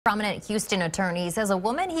Prominent Houston attorney says a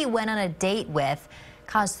woman he went on a date with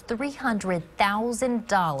caused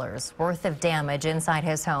 $300,000 worth of damage inside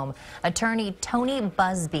his home. Attorney Tony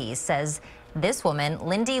Busby says this woman,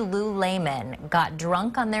 Lindy Lou Lehman, got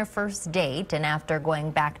drunk on their first date, and after going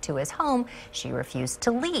back to his home, she refused to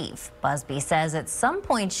leave. Busby says at some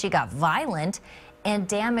point she got violent and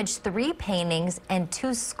damaged 3 paintings and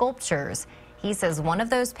 2 sculptures. He says one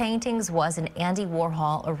of those paintings was an Andy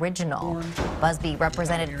Warhol original. Busby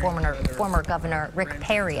represented former Governor Rick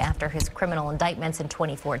Perry after his criminal indictments in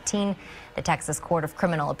 2014. The Texas Court of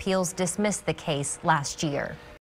Criminal Appeals dismissed the case last year.